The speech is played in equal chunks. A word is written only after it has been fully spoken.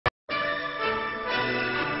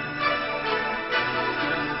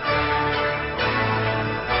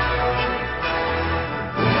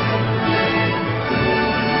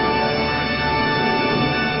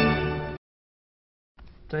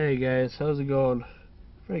Hey guys, how's it going?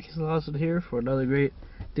 Frankie Lawson here for another great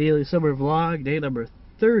daily summer vlog, day number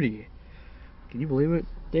 30. Can you believe it?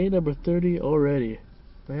 Day number 30 already.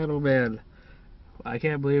 Man, oh man. I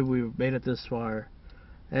can't believe we've made it this far.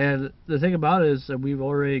 And the thing about it is that we've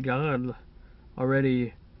already gone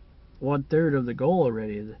 1/3 of the goal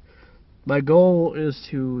already. My goal is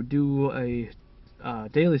to do a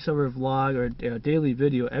daily summer vlog or a daily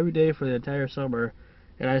video every day for the entire summer,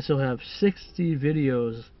 and I still have 60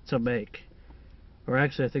 videos to make. Or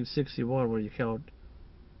actually, I think 61 when you count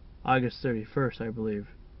August 31st, I believe.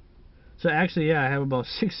 So actually, yeah, I have about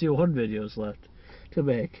 61 videos left to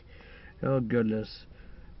make. Oh goodness!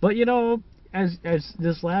 But you know, as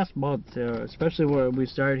this last month, especially when we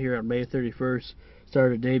started here on May 31st,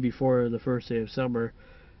 started a day before the first day of summer.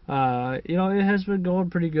 You know, it has been going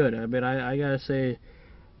pretty good. I mean, I gotta say,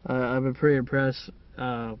 I've been pretty impressed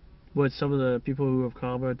with some of the people who have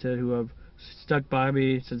commented, who have stuck by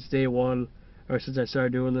me since day one, or since I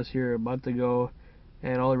started doing this here a month ago,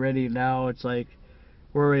 and already now it's like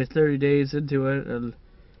we're already 30 days into it, and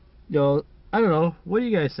you know, I don't know. What do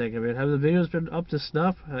you guys think? I mean, have the videos been up to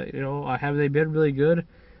snuff? You know, have they been really good?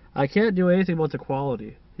 I can't do anything about the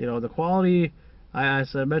quality. You know, the quality,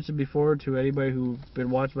 as I mentioned before to anybody who's been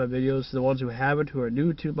watching my videos, to the ones who haven't, who are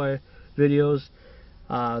new to my videos,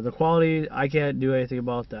 the quality, I can't do anything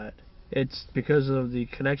about that. It's because of the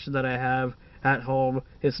connection that I have at home.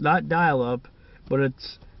 It's not dial-up, but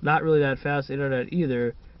it's not really that fast internet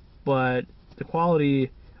either. But the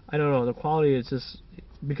quality, I don't know, the quality is just,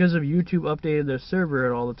 because of YouTube updating their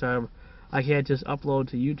server all the time, I can't just upload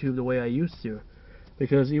to YouTube the way I used to.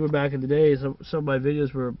 Because even back in the day, some of my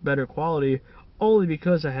videos were better quality only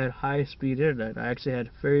because I had high-speed internet. I actually had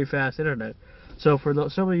very fast internet. So for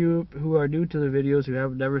some of you who are new to the videos, who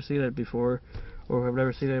have never seen it before, or have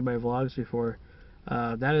never seen any of my vlogs before,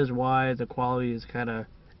 that is why the quality is kind of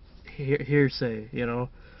hearsay, you know.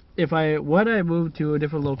 When I move to a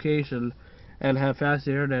different location and have fast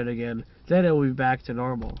internet again, then it will be back to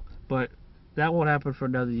normal. But that won't happen for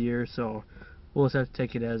another year, so we'll just have to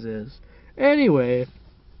take it as is. Anyway,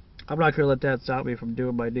 I'm not going to let that stop me from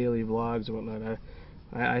doing my daily vlogs and whatnot.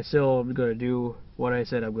 I still am going to do what I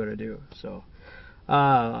said I'm going to do. So,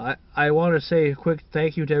 I want to say a quick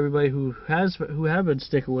thank you to everybody who have been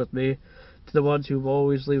sticking with me, to the ones who've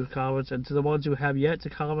always leave comments, and to the ones who have yet to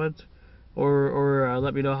comment or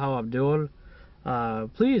let me know how I'm doing.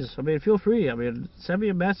 Please, I mean, feel free. I mean, send me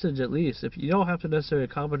a message at least. If you don't have to necessarily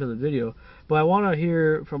comment on the video, but I want to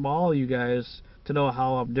hear from all you guys to know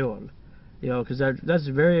how I'm doing. You know, because that's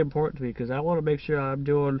very important to me, because I want to make sure I'm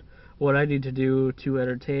doing what I need to do to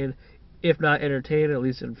entertain, if not entertain, at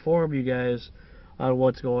least inform you guys on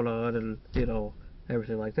what's going on, and, you know,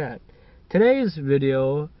 everything like that. Today's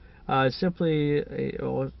video is simply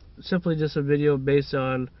just a video based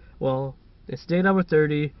on, well, it's day number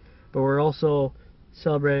 30, but we're also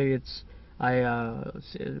celebrating I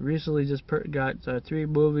recently just got 3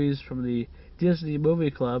 movies from the Disney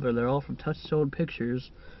Movie Club, and they're all from Touchstone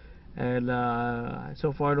Pictures. And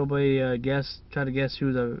so far, nobody tried to guess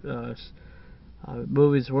who the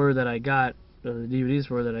movies were that I got, the DVDs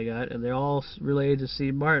were that I got, and they're all related to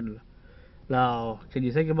Steve Martin. Now, can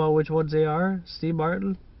you think about which ones they are? Steve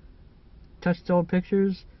Martin, Touchstone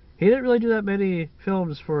Pictures. He didn't really do that many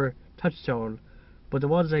films for Touchstone, but the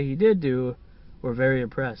ones that he did do were very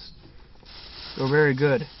impressed. Were very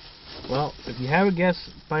good. Well, if you haven't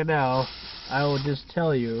guessed by now, I will just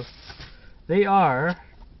tell you, they are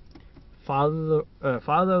Father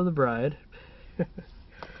of the Bride,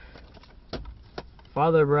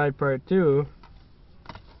 Father of the Bride Part 2,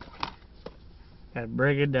 and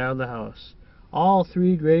Bringing Down the House. All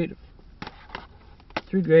three great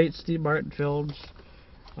Steve Martin films.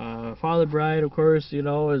 Father of the Bride, of course, you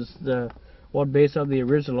know, is the one based on the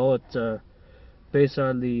original. It's based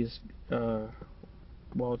on these.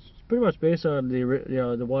 Well, it's pretty much based on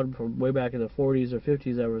the one from way back in the 40s or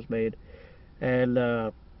 50s that was made, and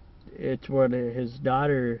it's when his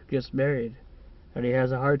daughter gets married, and he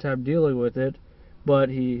has a hard time dealing with it, but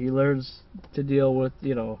he learns to deal with,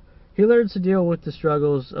 he learns to deal with the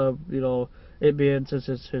struggles of, it being, since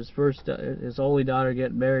it's his only daughter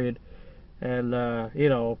getting married, and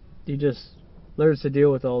he just learns to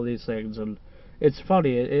deal with all these things. And it's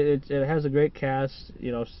funny. It has a great cast.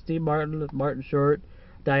 Steve Martin, Martin Short,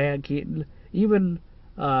 Diane Keaton, even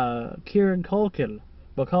Kieran Culkin,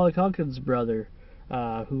 Macaulay Culkin's brother,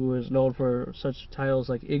 who is known for such titles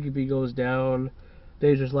like Igby Goes Down,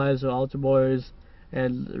 Dangerous Lives of Altar Boys,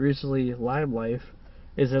 and recently Lime Life,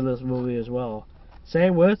 is in this movie as well.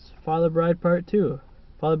 Same with Father of the Bride Part 2.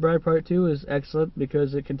 Father of the Bride Part 2 is excellent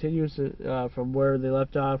because it continues from where they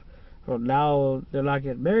left off Well, now they're not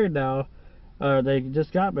getting married now. They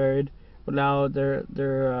just got married, but now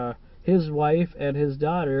his wife and his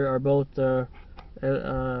daughter are both going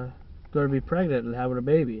to be pregnant and having a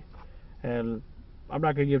baby. And I'm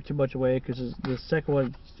not going to give too much away because the second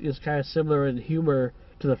one is kind of similar in humor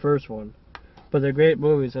to the first one. But they're great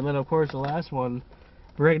movies. And then, of course, the last one,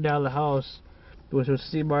 Breaking Down the House, which was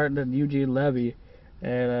Steve Martin and Eugene Levy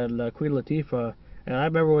and Queen Latifah. And I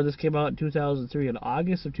remember when this came out in 2003. In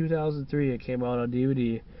August of 2003, it came out on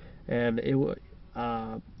DVD. And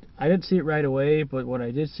I didn't see it right away, but when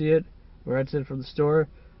I did see it, rented it from the store,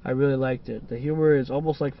 I really liked it. The humor is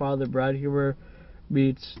almost like Father Bride humor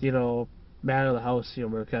meets, Man of the House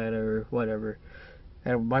humor, kind of, or whatever.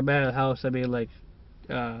 And by Man of the House, I mean like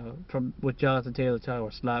with Jonathan Taylor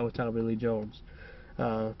Thomas, not with Tommy Lee Jones.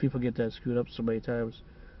 People get that screwed up so many times.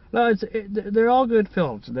 No, they're all good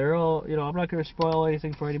films. They're all, I'm not going to spoil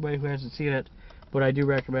anything for anybody who hasn't seen it, but I do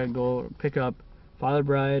recommend go pick up Father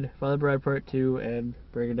Bride Part 2, and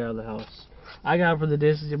Breaking Down the House. I got them from the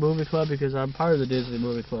Disney Movie Club because I'm part of the Disney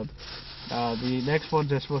Movie Club. The next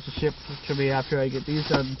ones are supposed to ship to me after I get these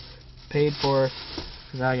done paid for,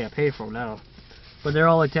 because I got paid for them now. But they're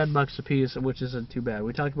all like $10 a piece, which isn't too bad.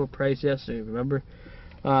 We talked about price yesterday, remember?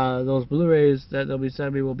 Those Blu-rays that they'll be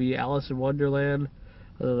sending me will be Alice in Wonderland,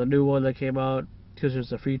 the new one that came out, because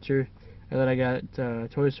there's a feature. And then I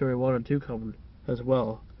got Toy Story 1 and 2 coming as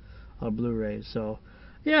well on Blu-ray. So,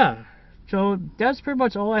 yeah. So, that's pretty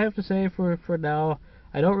much all I have to say for now.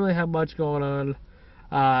 I don't really have much going on.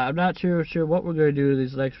 I'm not sure what we're going to do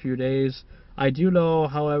these next few days. I do know,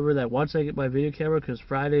 however, that once I get my video camera, because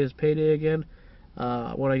Friday is payday again,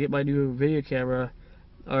 when I get my new video camera,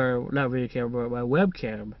 or not video camera, but my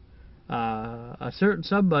webcam, a certain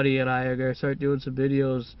somebody and I are going to start doing some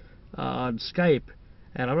videos on Skype,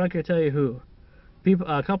 and I'm not going to tell you who.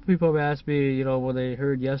 A couple people have asked me, when they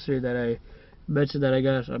heard yesterday that I mentioned that I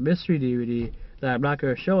got a mystery DVD that I'm not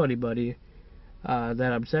going to show anybody, that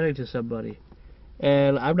I'm sending to somebody.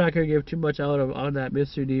 And I'm not going to give too much out on that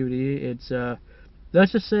mystery DVD. It's,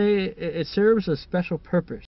 let's just say it serves a special purpose.